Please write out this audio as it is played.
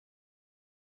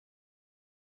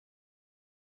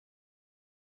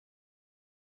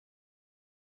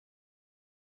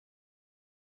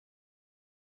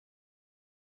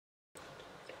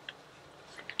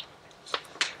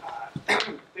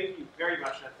Thank you very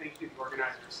much. Thank you to the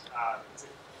organizers. It's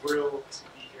a thrill to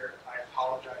be here. I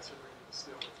apologize for bringing the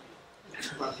snow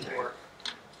with me from New York.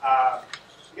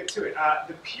 Get to it.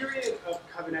 The period of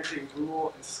Covenanting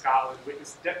rule in Scotland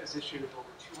witnessed the deposition of over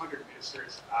 200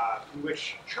 ministers, in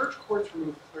which church courts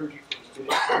removed clergy from the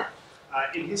ministry.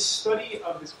 In his study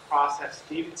of this process,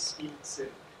 David Stevenson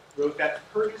wrote that the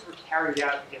purges were carried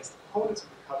out against opponents of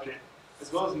the covenant,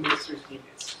 as well as ministers deemed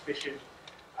insufficient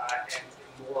and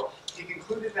immoral. He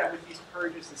concluded that with these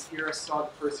purges, this era saw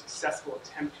the first successful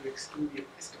attempt to exclude the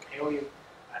Episcopalian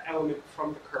element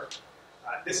from the kirk.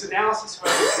 This analysis,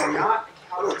 however, did not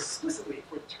account explicitly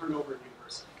for the turnover in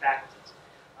university faculties.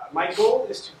 My goal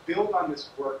is to build on this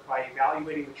work by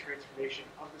evaluating the transformation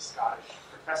of the Scottish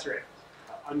professorate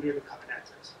under the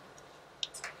Covenanters.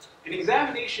 An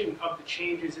examination of the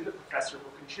changes in the professor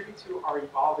will contribute to our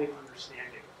evolving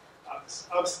understanding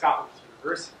of Scotland's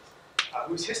universities,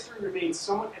 whose history remains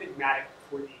somewhat enigmatic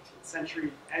before the 18th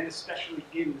century, and especially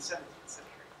in the 17th century.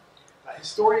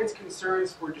 Historians'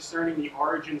 concerns for discerning the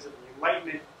origins of the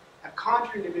Enlightenment have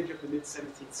conjured an image of the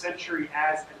mid-17th century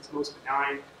as, at its most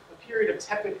benign, a period of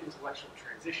tepid intellectual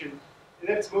transition, and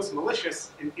at its most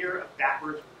malicious, an era of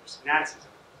backwards religious fanaticism.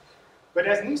 But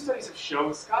as new studies have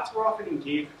shown, Scots were often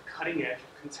engaged with the cutting edge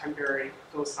of contemporary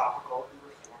philosophical and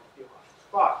reformed theological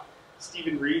thought.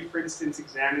 Stephen Reed, for instance,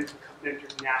 examined the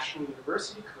Covenanters' National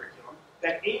University curriculum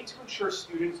that aimed to ensure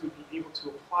students would be able to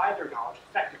apply their knowledge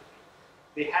effectively.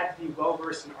 They had to be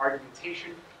well-versed in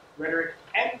argumentation, rhetoric,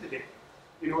 and divinity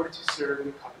in order to serve in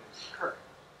the Covenanters' kirk.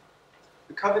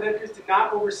 The Covenanters did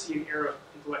not oversee an era of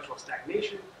intellectual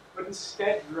stagnation, but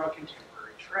instead drew on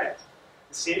contemporary trends.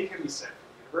 The same can be said for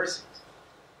the universities.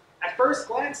 At first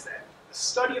glance, then, a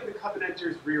study of the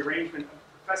Covenanters' rearrangement of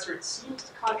the professorate seems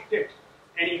to contradict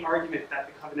any argument that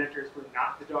the Covenanters were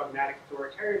not the dogmatic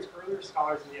authoritarians earlier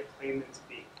scholars may have claimed them to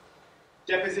be.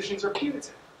 Depositions are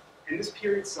punitive, and this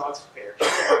period saw its fair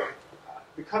share.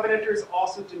 The Covenanters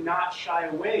also did not shy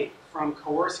away from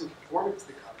coercing conformity to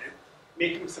the covenant,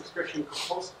 making subscription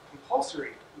compulsory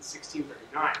in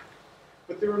 1639.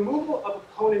 But the removal of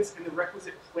opponents and the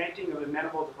requisite planting of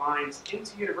amenable divines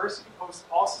into university posts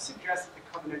also suggests that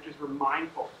the Covenanters were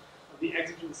mindful of the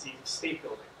exigencies of state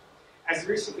building. As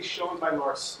recently shown by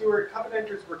Laura Stewart,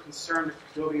 Covenanters were concerned with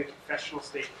building a confessional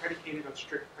state predicated on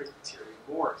strict Presbyterian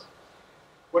mores.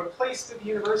 What place did the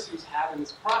universities have in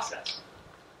this process?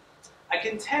 I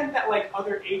contend that, like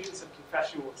other agents of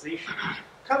confessionalization,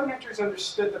 Covenanters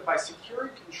understood that by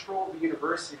securing control of the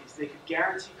universities, they could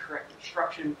guarantee correct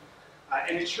instruction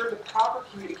and ensure the proper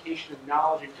communication of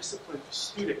knowledge and discipline to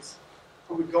students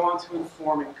who would go on to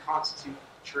inform and constitute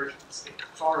the church and state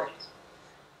authorities.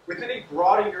 Within a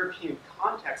broader European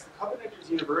context, the Covenanters'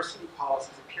 university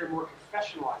policies appear more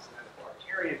confessionalized than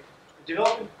authoritarian, a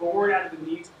development born out of the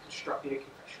needs of constructing a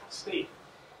confessional state.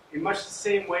 In much the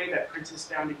same way that princes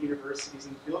founded universities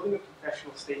and building of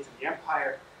confessional states in the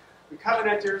empire, the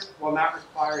Covenanters, while not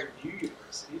requiring new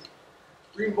universities,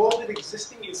 remolded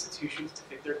existing institutions to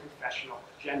fit their confessional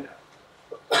agenda.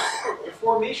 The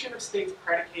formation of states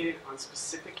predicated on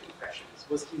specific confessions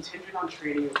was contingent on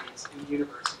training elites in the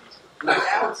universities who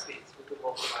endowed states with the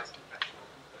localized confessional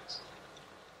ethos.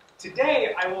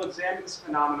 Today, I will examine this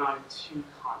phenomenon in two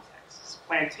contexts: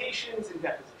 plantations and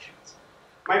depositions.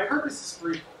 My purpose is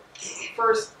threefold.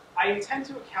 First, I intend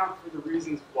to account for the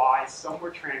reasons why some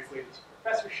were translated to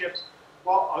professorships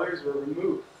while others were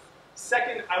removed.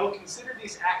 Second, I will consider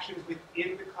these actions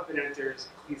within the Covenanters'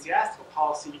 ecclesiastical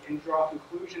policy and draw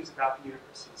conclusions about the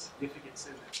university's significance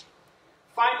in them.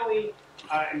 Finally,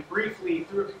 and briefly,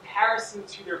 through a comparison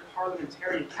to their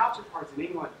parliamentarian counterparts in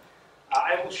England,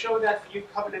 I will show that the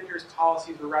Covenanters'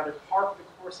 policies were rather par for the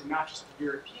course in not just the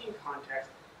European context,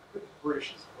 but the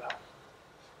British as well.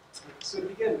 So to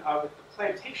begin with the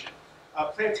plantation.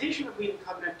 Plantation of leading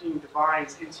Covenanting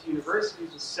divines into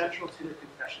universities was central to their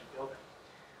confession building.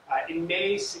 In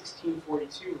May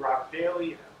 1642, Robert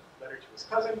Bailey, in a letter to his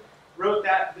cousin, wrote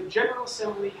that the General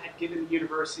Assembly had given the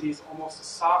universities almost a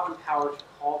sovereign power to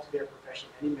call to their profession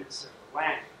any minister of the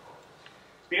land.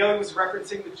 Bailey was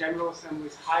referencing the General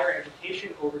Assembly's higher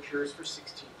education overtures for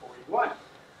 1641,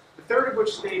 the third of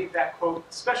which stated that, quote,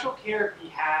 special care be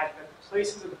had that the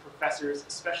places of the professors,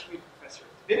 especially professor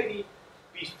of divinity,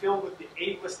 be filled with the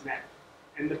ablest men,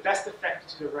 and the best effect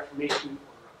to the reformation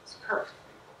order of this kirk.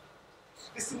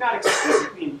 This did not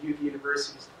explicitly imbue the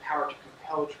universities the power to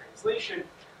compel translation,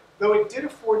 though it did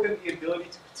afford them the ability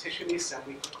to petition the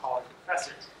assembly for calling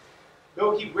professors.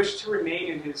 Though he wished to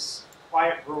remain in his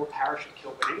quiet rural parish of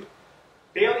Kilbane,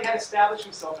 Bailey had established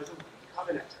himself as a leading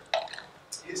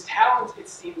Covenanter. His talent, it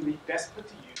seemed, would be best put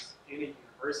to use in a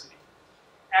university.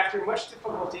 After much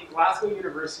difficulty, Glasgow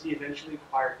University eventually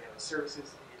acquired Bailey's services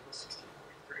in April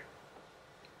 1643.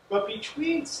 But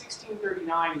between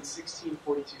 1639 and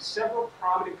 1642, several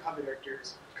prominent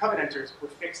covenanters were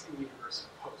fixed in university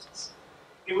posts.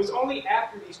 It was only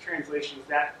after these translations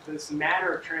that this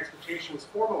matter of transportation was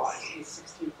formalized in the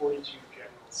 1642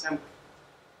 General Assembly.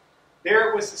 There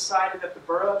it was decided that the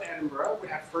borough of Edinburgh would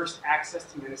have first access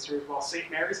to ministers, while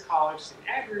St. Mary's College, St.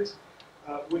 Andrews,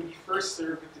 would be first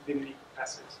served with divinity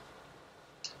professors.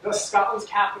 Thus, Scotland's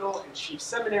capital and chief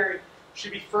seminary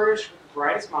should be furnished with the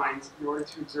brightest minds in order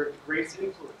to exert the greatest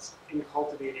influence in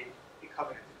cultivating a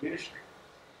covenanted ministry.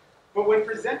 But when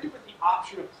presented with the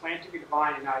option of planting a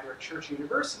divine in either a church or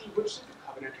university, which did the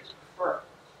covenanters prefer?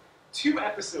 Two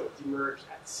episodes emerged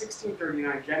at the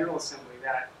 1639 General Assembly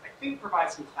that I think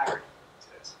provide some clarity to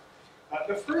this.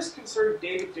 The first concerned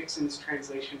David Dixon's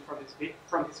translation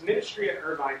from his ministry at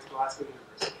Irvine to Glasgow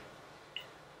University.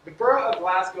 The borough of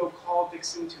Glasgow called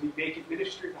Dixon to the vacant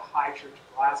ministry of the High Church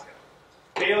of Glasgow.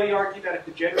 Bailey argued that if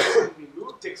the General Assembly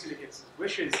moved Dixon against his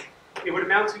wishes, it would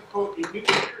amount to, quote, a new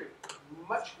tyranny,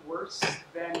 much worse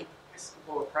than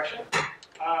episcopal oppression,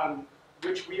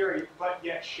 which we are but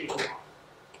yet shaking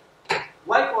off.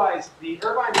 Likewise, the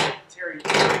Irvine Presbytery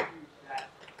argued that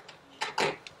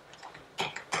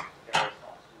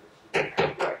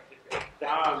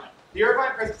the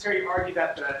Irvine Presbytery argued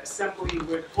that the Assembly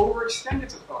would overextend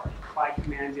its authority by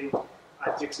commanding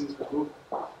Dixon's removal.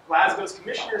 Glasgow's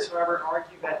commissioners, however,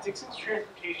 argued that Dixon's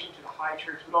transportation to the High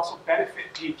Church would also benefit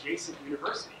the adjacent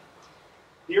university.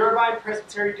 The Irvine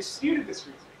Presbytery disputed this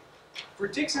reasoning, for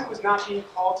Dixon was not being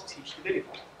called to teach divinity.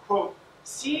 Quote,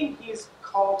 seeing he is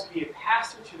called to be a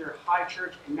pastor to their high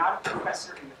church and not a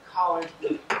professor in the college,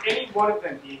 any one of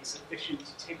them being sufficient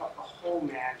to take up the whole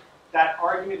man, that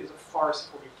argument is a farce,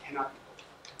 for it cannot be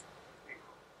believed.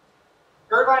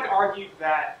 Irvine argued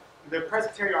that, the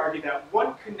Presbytery argued that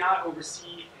one could not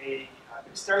oversee a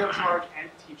ministerial charge and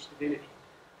teach divinity.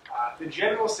 The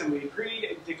General Assembly agreed,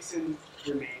 and Dixon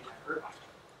remained at Irvine.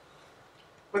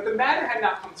 But the matter had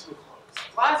not come to a close.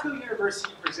 Glasgow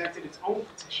University presented its own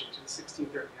petition to the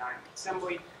 1639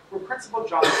 Assembly, where Principal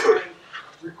John Spring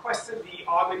requested the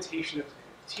augmentation of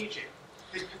divinity teaching.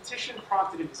 His petition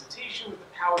prompted a visitation with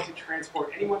the power to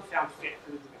transport anyone found fit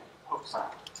for the divinity post.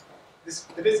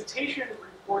 The visitation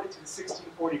reported to the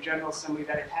 1640 General Assembly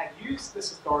that it had used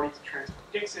this authority to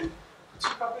transport Dixon, who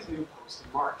took up his new post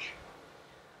in March.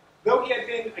 Though he had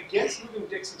been against moving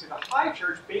Dixon to the High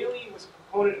Church, Bailey was a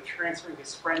proponent of transferring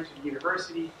his friend to the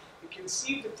university and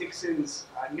conceived of Dixon's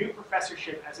new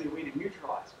professorship as a way to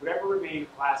neutralize whatever remained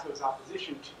of Glasgow's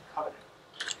opposition to the covenant.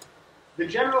 The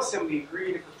General Assembly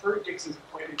agreed and preferred Dixon's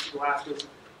appointment to Glasgow's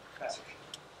professorship.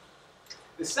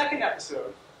 The second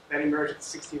episode that emerged at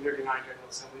the 1639 General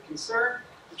Assembly concerned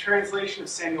the translation of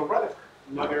Samuel Rutherford,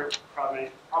 another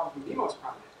prominent, probably the most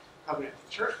prominent covenant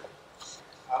churchman.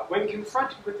 When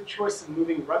confronted with the choice of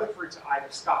moving Rutherford to either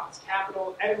Scotland's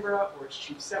capital, Edinburgh, or its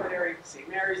chief seminary, St.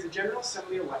 Mary's, the General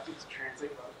Assembly elected to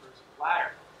translate Rutherford to the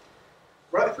latter.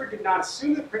 Rutherford did not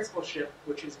assume the principalship,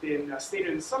 which has been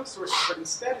stated in some sources, but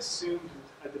instead assumed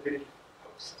a divinity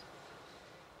post.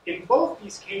 In both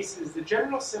these cases, the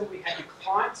General Assembly had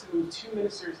declined to move two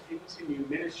ministers into new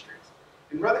ministries,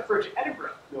 and Rutherford to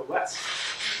Edinburgh, no less,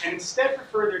 and instead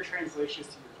preferred their translations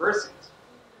to universities.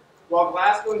 While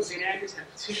Glasgow and St. Andrews had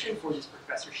petitioned for these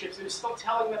professorships, it is still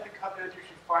telling that the Covenanters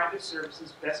should find their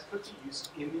services best put to use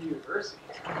in the universities.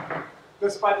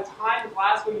 Thus, by the time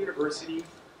Glasgow University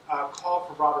called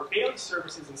for Robert Bailey's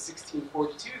services in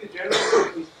 1642, the General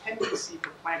Assembly's tendency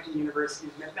for planting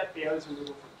universities meant that Bailey's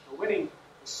removal from Kilwinning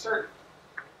was certain.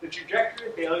 The trajectory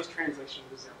of Bailey's translation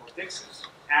resembled Dixon's.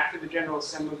 After the General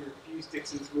Assembly refused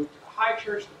Dixon's move to the High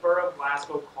Church, the borough of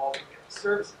Glasgow called for Bailey's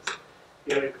services.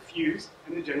 Bailey refused,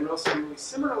 and the General Assembly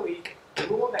similarly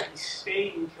ruled that he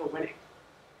stay in Kilwinning.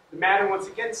 The matter once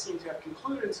again seemed to have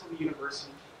concluded until the university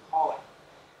came calling.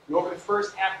 And over the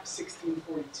first half of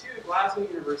 1642, Glasgow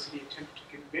University attempted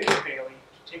to convince Bailey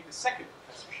to take the second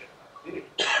professorship of divinity.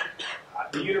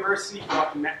 The university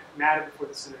brought the matter before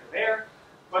the Synod of Ayr,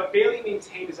 but Bailey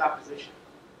maintained his opposition.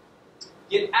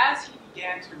 Yet as he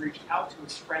began to reach out to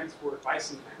his friends for advice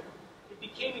in the matter, it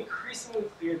became increasingly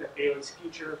clear that Bailey's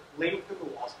future lay within the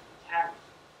walls of the academy.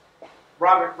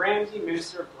 Robert Ramsay,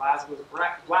 minister of Glasgow's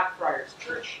Blackfriars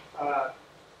Church,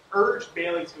 urged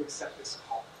Bailey to accept this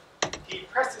call. He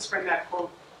pressed his friend that,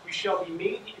 quote, "You shall be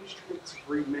made the instrument to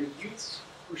breed many youths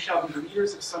who shall be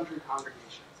leaders of sundry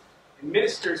congregations and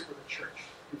ministers for the church,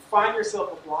 and find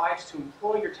yourself obliged to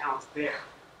employ your talents there,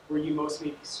 where you most may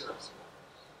be serviceable."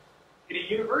 In a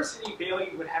university,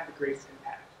 Bailey would have the greatest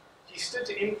impact. He stood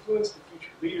to influence the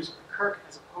future leaders of the Kirk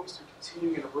as opposed to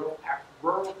continuing in a rural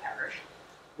parish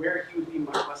where he would be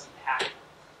much less impactful.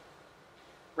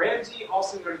 Ramsay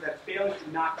also noted that if Bailey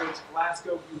did not go to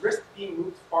Glasgow, he risked being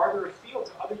moved farther afield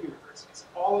to other universities,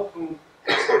 all of whom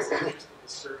had expressed interest in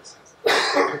his services.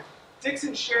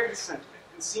 Dixon shared this sentiment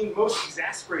and seemed most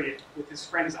exasperated with his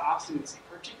friend's obstinacy,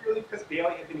 particularly because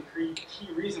Bailey had been a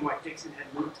key reason why Dixon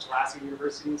had moved to Glasgow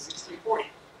University in 1640.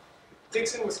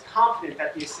 Dixon was confident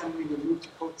that the Assembly would move to,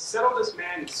 quote, settle this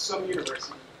man in some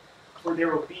university, for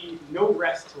there will be no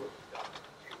rest till it is done.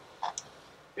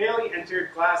 Bailey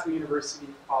entered Glasgow University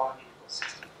following April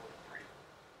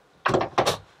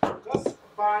 1643. Thus,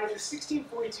 by the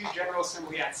 1642 General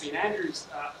Assembly at St. Andrews,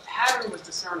 a pattern was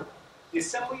discernible. The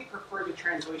Assembly preferred the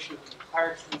translation of the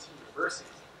entire Trinity University.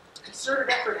 A concerted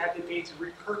effort had been made to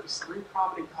repurpose 3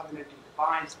 prominent Covenanting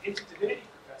divines into divinity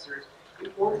professors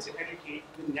in order to educate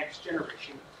the next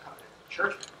generation of Covenanting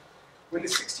churchmen. When the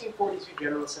 1642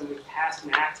 General Assembly passed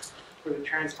an act for the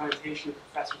transplantation of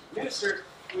professors and ministers,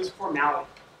 it was formality.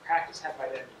 Practice had by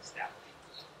then been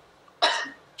established.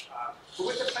 But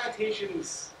with the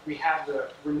plantations, we have the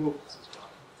removals as well.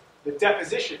 The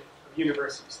deposition of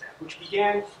university staff, which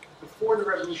began before the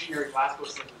Revolutionary Glasgow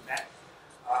Assembly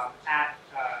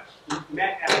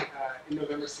met in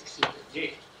November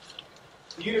 1638.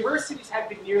 The universities had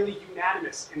been nearly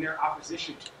unanimous in their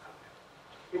opposition to the Covenant.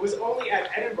 It was only at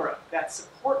Edinburgh that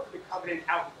support for the Covenant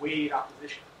outweighed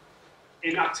opposition.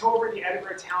 In October, the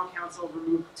Edinburgh Town Council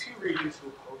removed 2 regents who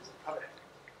opposed the Covenant.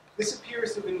 This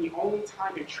appears to have been the only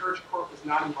time a church court was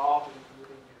not involved in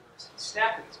removing university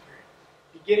staff in this period.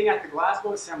 Beginning at the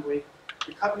Glasgow Assembly,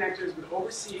 the Covenanters would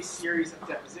oversee a series of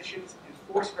depositions and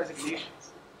forced resignations.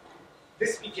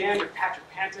 This began with Patrick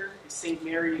Panter, a St.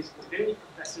 Mary's divinity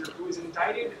professor who was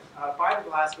indicted by the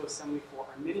Glasgow Assembly for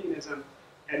Arminianism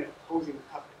and opposing the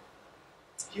Covenant.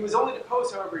 He was only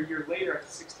deposed, however, a year later at the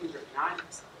 1639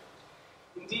 Assembly.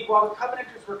 Indeed, while the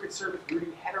Covenanters were concerned with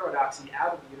rooting heterodoxy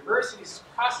out of the universities, this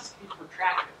process could be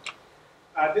protracted.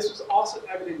 This was also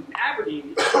evident in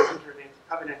Aberdeen, the center of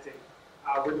anti-Covenanting,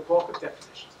 where the bulk of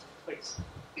depositions took place.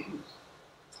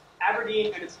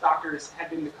 Aberdeen and its doctors had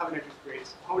been the Covenanters'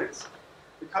 greatest opponents.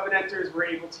 The Covenanters were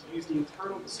able to use the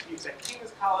internal disputes at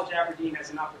King's College, Aberdeen, as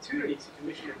an opportunity to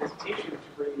commission a visitation to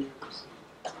bring the university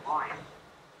into line.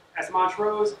 As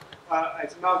Montrose's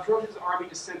army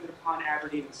descended upon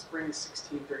Aberdeen in the spring of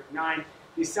 1639,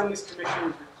 the Assembly's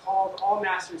commissioners recalled all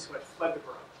masters who had fled the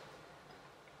borough.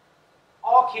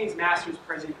 All King's masters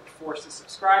present were forced to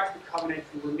subscribe to the Covenant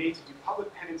and were made to do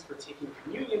public penance for taking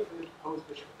communion from the deposed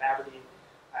Bishop of Aberdeen,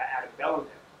 Adam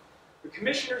Bellenden. The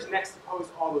commissioners next deposed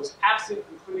all those absent,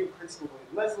 including Principal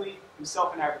William Leslie,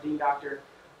 himself an Aberdeen doctor,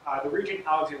 the regent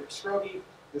Alexander Scroggie,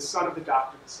 the son of the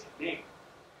doctor of the same name.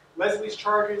 Leslie's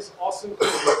charges also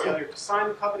included his failure to sign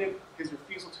the Covenant, his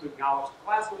refusal to acknowledge the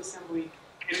Glasgow Assembly,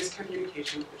 and his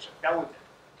communication with Bishop Bellenden.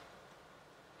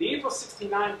 The April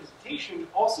 1669 visitation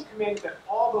also commanded that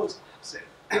all those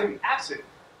absent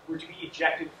were to be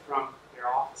ejected from their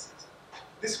offices.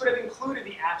 This would have included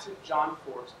the absent John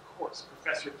Forbes, of course,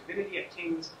 professor of divinity at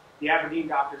King's, the Aberdeen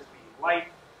doctor's leading light,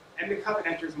 and the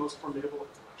Covenanters' most formidable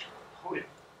intellectual opponent.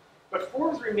 But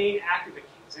Forbes remained active at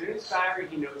King's, and in his diary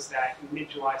he notes that in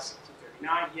mid-July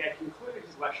 1639 he had concluded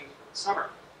his lectures for the summer.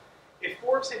 If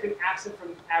Forbes had been absent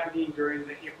from Aberdeen during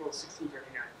the April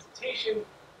 1639 visitation,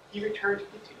 he returned to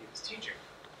continue his teaching.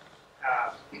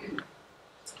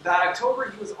 That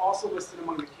October, he was also listed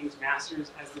among the King's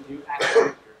Masters as the new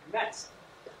academic year commenced.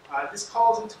 This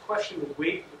calls into question the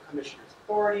weight of the commissioner's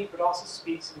authority, but also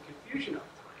speaks to the confusion of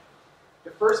the time.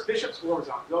 The First Bishop's War was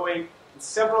ongoing, and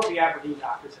several of the Aberdeen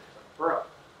doctors had fled the borough.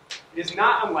 It is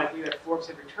not unlikely that Forbes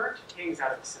had returned to King's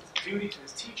out of a sense of duty to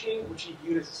his teaching, which he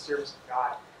viewed as a service to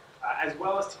God, as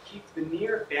well as to keep the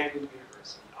near-abandoned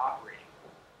university operating.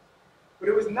 But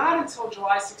it was not until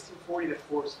July 1640 that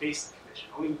Forbes faced the commission,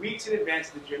 only weeks in advance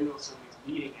of the General Assembly's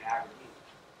meeting in Aberdeen.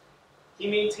 He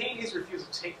maintained his refusal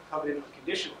to take the Covenant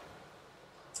unconditionally.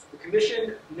 The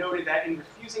commission noted that in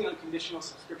refusing unconditional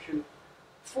subscription,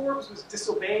 Forbes was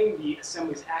disobeying the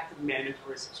Assembly's act of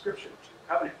mandatory subscription to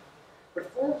the Covenant.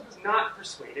 But Forbes was not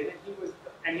persuaded,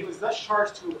 and he was thus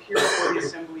charged to appear before the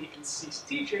Assembly and cease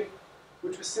teaching,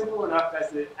 which was simple enough as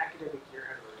the academic year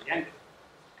had already ended.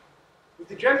 With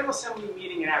the General Assembly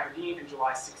meeting in Aberdeen in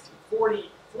July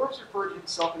 1640, Forbes referred to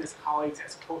himself and his colleagues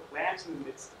as, quote, lambs in the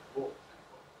midst of the wolves.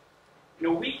 In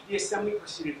a week, the Assembly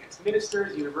proceeded against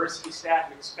ministers, university staff,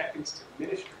 and expectants to the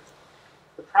ministry.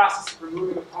 The process of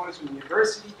removing opponents from the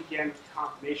university began with the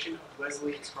confirmation of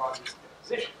Leslie and Scroggie's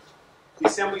depositions. The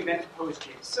Assembly then deposed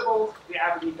James Sybil, the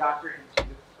Aberdeen doctor and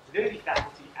the divinity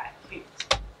faculty at King's.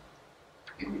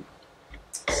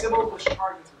 Sybil was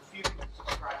charged with refusing to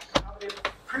subscribe to the covenant,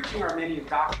 preaching Arminian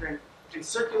doctrine, and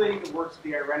circulating the works of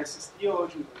the Irenaeus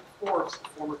theologian William Forbes, the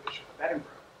former Bishop of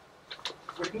Edinburgh.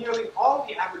 With nearly all of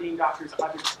the Aberdeen doctors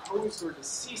either deposed or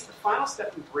deceased, the final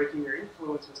step in breaking their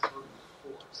influence was to remove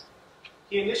Forbes.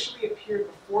 He initially appeared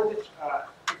before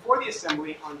the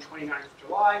assembly on 29th of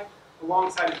July,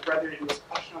 alongside his brethren, and was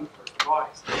questioned on the 1st of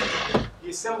August. The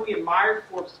assembly admired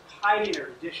Forbes' piety and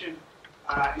erudition,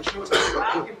 and chose to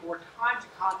allow him more time to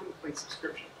contemplate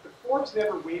subscription. But Forbes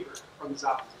never wavered from his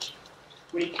opposition.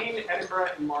 When he came to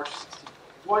Edinburgh in March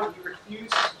 1641, he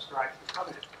refused to subscribe to the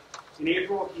covenant. In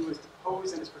April, he was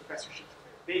deposed and his professorship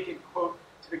declared vacant, quote,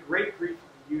 to the great grief of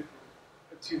the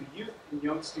youth and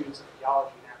young students of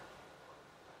theology in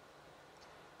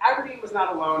Aberdeen. Aberdeen was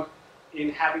not alone in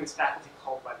having its faculty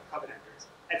called by the Covenanters.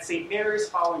 At St. Mary's,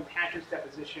 following Panter's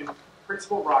deposition,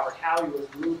 Principal Robert Halley was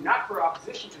removed not for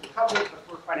opposition to the covenant, but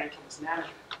for financial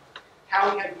mismanagement.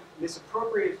 Halley had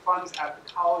misappropriated funds out of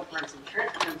the college rents and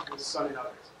transferred them to his son and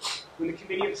others. When the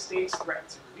Committee of Estates threatened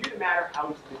to review the matter,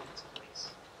 Halley delivered his place.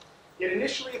 He had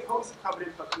initially opposed the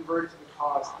covenant, but converted to the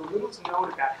cause. The little is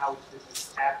known about Halley's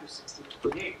business after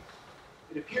 1648.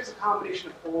 It appears a combination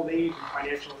of old age and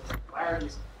financial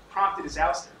irregularities prompted his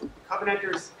ouster. The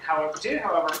Covenanters, did,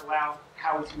 however, allow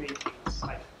Halley to maintain his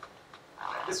stipend.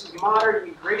 This was moderate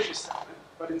and gracious settlement,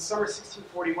 but in summer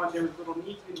 1641 there was little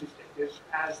need to be vindictive,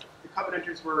 as the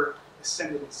Covenanters were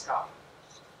descended in Scotland.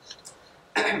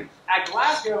 At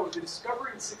Glasgow, the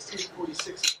discovery in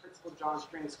 1646 of Principal John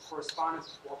Strang's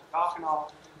correspondence with Walter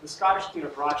Balchanal, the Scottish Dean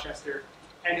of Rochester,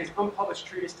 and his unpublished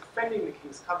treatise defending the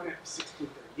King's Covenant of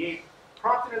 1638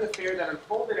 prompted an affair that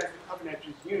unfolded as the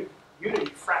Covenanters'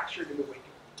 unity fractured in the wake of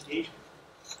the engagement.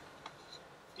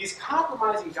 These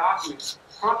compromising documents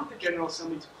prompted the General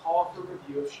Assembly to call for a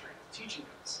review of Strang's teaching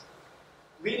notes.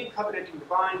 Leading Covenanting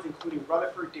divines, including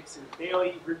Rutherford, Dixon, and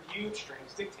Bailey, reviewed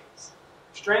Strang's dictates.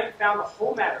 Strang found the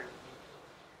whole matter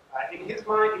in his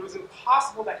mind, it was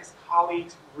impossible that his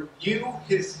colleagues review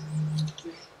his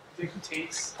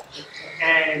dictates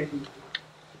and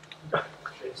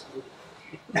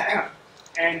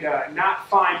not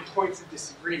find points of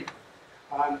disagreement.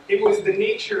 It was the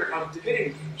nature of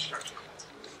divinity instruction.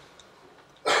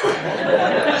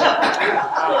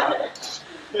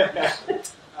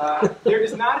 There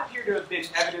does not appear to have been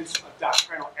evidence of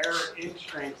doctrinal error in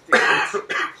Strang's dictates.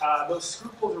 Those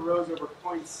scruples arose over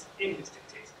points in his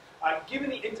dictates. Given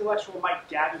the intellectual might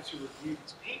gathered to review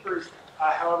these papers,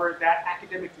 however, that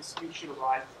academic dispute should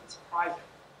arise is unsurprising.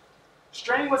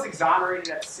 Strang was exonerated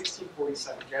at the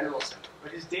 1647 General Assembly,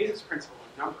 but his days as principal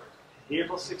were numbered. In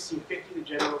April 1650, the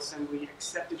General Assembly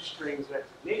accepted Strang's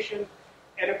resignation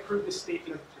and approved the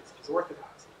statement of the principal's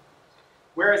orthodoxy.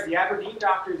 Whereas the Aberdeen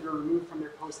doctors were removed from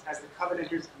their posts as the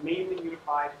Covenanters, mainly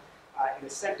unified and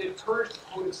ascended, purged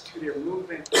opponents to their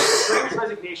movement, Strang's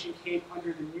resignation came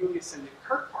under the newly ascended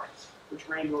Kirk party, which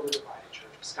reigned over the divided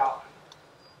Church of Scotland.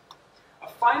 A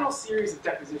final series of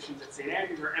depositions at St.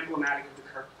 Andrews are emblematic of the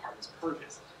Kirk party's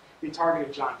purges. They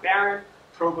targeted John Barron,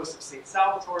 Provost of St.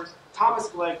 Salvatore's, Thomas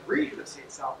Glegg, Regent of St.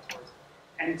 Salvatore's,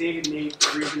 and David Nave,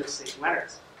 Regent of St.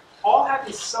 Leonard's. All have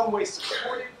in some way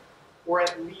supported, or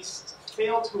at least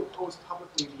failed to oppose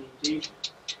publicly the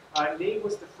engagement. Nave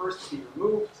was the first to be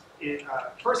removed. In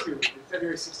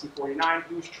February 1649.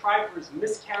 He was tried for his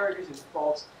miscarriages and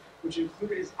faults, which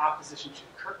included his opposition to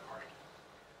the Kirk party.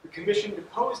 The commission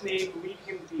deposed Nave, believing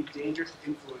him to be a dangerous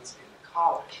influence in the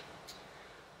college.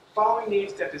 Following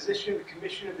Nave's deposition, the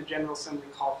commission of the General Assembly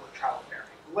called for a trial of Barron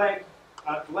and Glegg.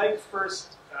 Glegg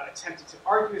first attempted to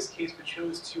argue his case, but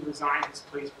chose to resign his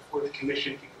place before the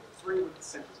commission could go through with the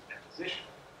sentence of deposition.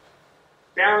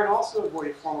 Barron also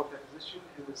avoided formal deposition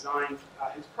and resigned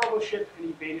his provostship and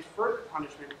evaded further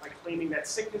punishment by claiming that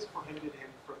sickness prohibited him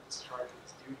from discharging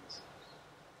his duties.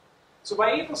 So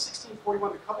by April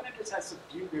 1641, the Covenanters had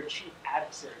subdued their chief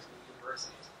adversaries in the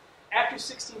universities. After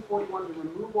 1641, the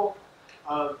removal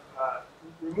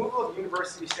of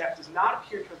university staff does not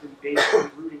appear to have been based on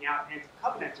rooting out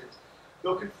anti-Covenanters,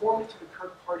 though conforming to the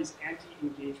Kirk party's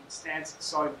anti-engagement stance,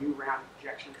 saw a new round of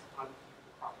objections on the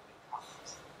Protestant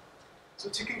conference. So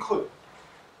to conclude,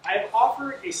 I have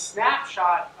offered a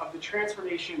snapshot of the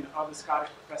transformation of the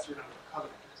Scottish professorate under the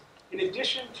Covenanters. In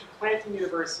addition to planting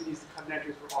universities, the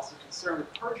Covenanters were also concerned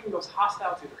with purging those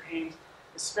hostile to their aims,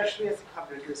 especially as the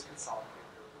Covenanters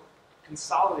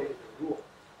consolidated their rule.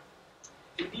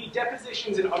 Indeed,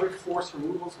 depositions and other forced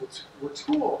removals were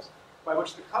tools by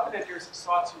which the Covenanters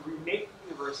sought to remake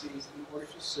the universities in order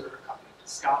to serve a Covenanted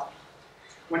Scotland.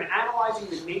 When analyzing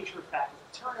the nature of faculty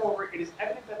turnover, it is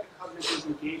evident that the Covenanters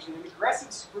engaged in an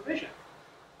aggressive supervision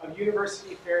of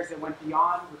university affairs that went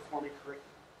beyond reforming curriculum.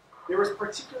 there was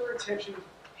particular attention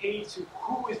paid to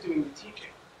who was doing the teaching,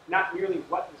 not merely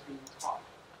what was being taught.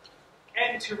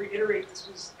 And to reiterate, this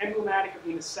was emblematic of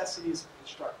the necessities of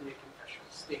constructing a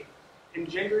confessional state.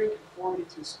 Engendering conformity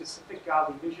to a specific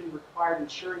godly vision required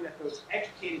ensuring that those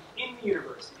educated in the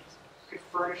universities could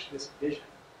furnish this vision.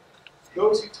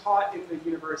 Those who taught in the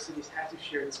universities had to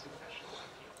share this confessional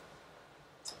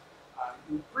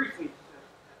ideal. Briefly,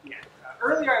 at the end.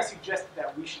 Earlier I suggested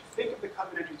that we should think of the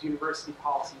Covenanters' university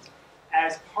policies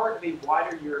as part of a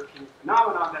wider European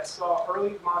phenomenon that saw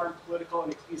early modern political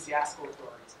and ecclesiastical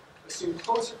authorities assume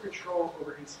closer control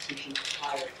over institutions of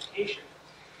higher education.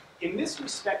 In this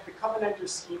respect, the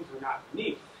Covenanters' schemes were not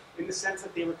unique, in the sense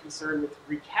that they were concerned with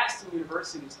recasting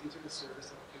universities into the service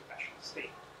of a confessional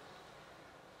state.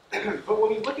 But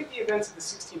when we look at the events of the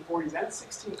 1640s and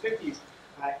 1650s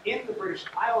in the British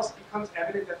Isles, it becomes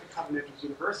evident that the Covenanters'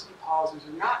 university policies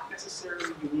are not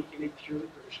necessarily unique in a purely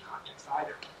British context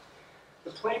either.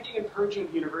 The planting and purging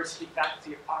of the university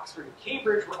faculty at Oxford and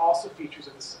Cambridge were also features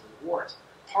of the Civil Wars.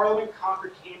 Parliament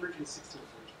conquered Cambridge in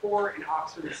 1644 and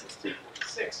Oxford in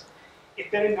 1646.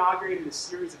 It then inaugurated a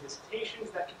series of visitations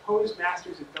that deposed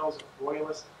masters and fellows of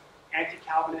royalist,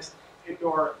 anti-Calvinist,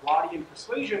 and/or Laudian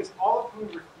persuasions, all of whom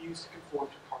refused to conform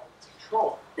to Parliament's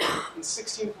control. In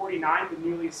 1649, the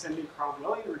newly ascended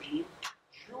Cromwellian regime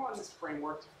drew on this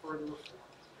framework to further reform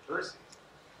its universities.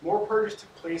 More purges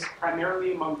took place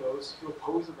primarily among those who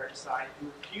opposed the regicide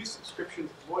and refused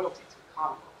subscriptions of loyalty to the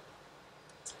Commonwealth.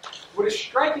 What is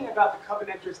striking about the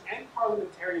Covenanters and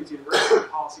parliamentarians' university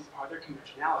policies are their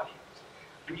conventionality.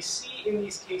 We see in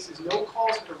these cases no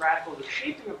calls for the radical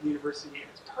reshaping of the university and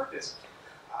its purpose.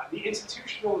 The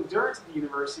institutional endurance of the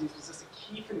universities was just a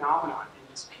key phenomenon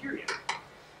in this period.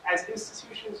 As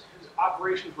institutions whose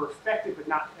operations were affected but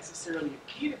not necessarily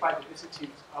impeded by the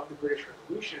vicissitudes of the British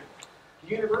Revolution, the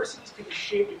universities could be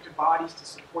shaped into bodies to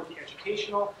support the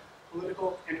educational,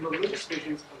 political, and religious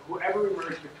visions of whoever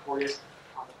emerged victorious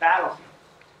on the battlefield.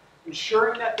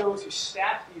 Ensuring that those who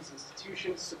staffed these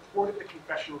institutions supported the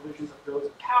confessional visions of those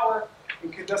in power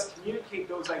and could thus communicate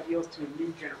those ideals to a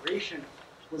new generation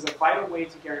was a vital way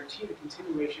to guarantee the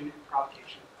continuation and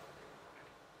propagation